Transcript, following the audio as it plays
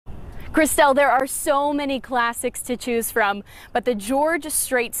Christelle, there are so many classics to choose from, but the George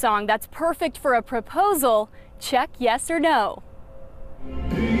Strait song that's perfect for a proposal, check yes or no.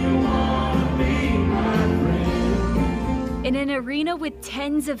 In an arena with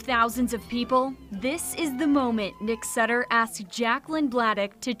tens of thousands of people, this is the moment Nick Sutter asked Jacqueline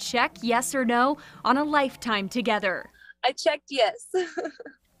Bladdock to check yes or no on a lifetime together. I checked yes.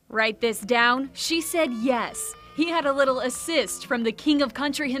 Write this down. She said yes. He had a little assist from the king of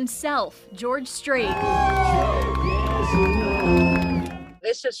country himself, George Strait.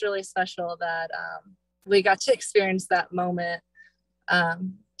 It's just really special that we got to experience that moment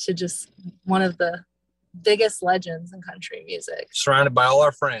to just one of the biggest legends in country music. Surrounded by all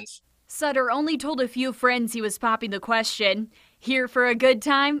our friends. Sutter only told a few friends he was popping the question. Here for a good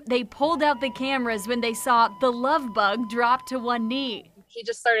time, they pulled out the cameras when they saw the love bug drop to one knee. He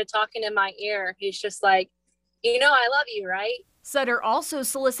just started talking in my ear. He's just like, you know, I love you, right? Sutter also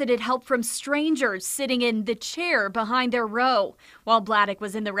solicited help from strangers sitting in the chair behind their row. While Bladdock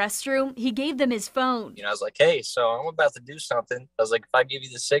was in the restroom, he gave them his phone. I was like, hey, so I'm about to do something. I was like, if I give you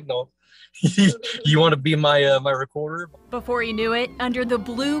the signal, you want to be my my recorder? Before he knew it, under the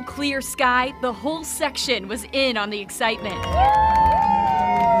blue, clear sky, the whole section was in on the excitement.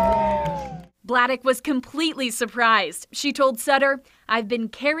 Bladdock was completely surprised. She told Sutter, "I've been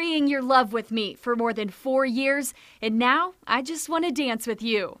carrying your love with me for more than 4 years, and now I just want to dance with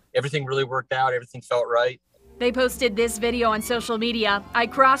you." Everything really worked out. Everything felt right. They posted this video on social media. "I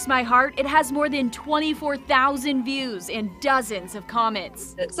crossed my heart." It has more than 24,000 views and dozens of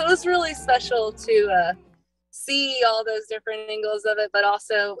comments. So it was really special to see all those different angles of it, but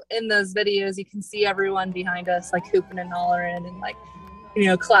also in those videos, you can see everyone behind us like hooping and hollering and like, you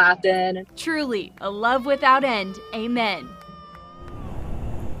know, clapping. Truly, a love without end. Amen.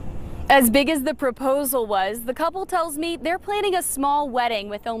 As big as the proposal was, the couple tells me they're planning a small wedding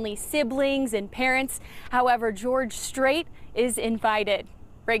with only siblings and parents. However, George Strait is invited.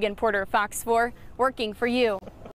 Reagan Porter, Fox 4, working for you.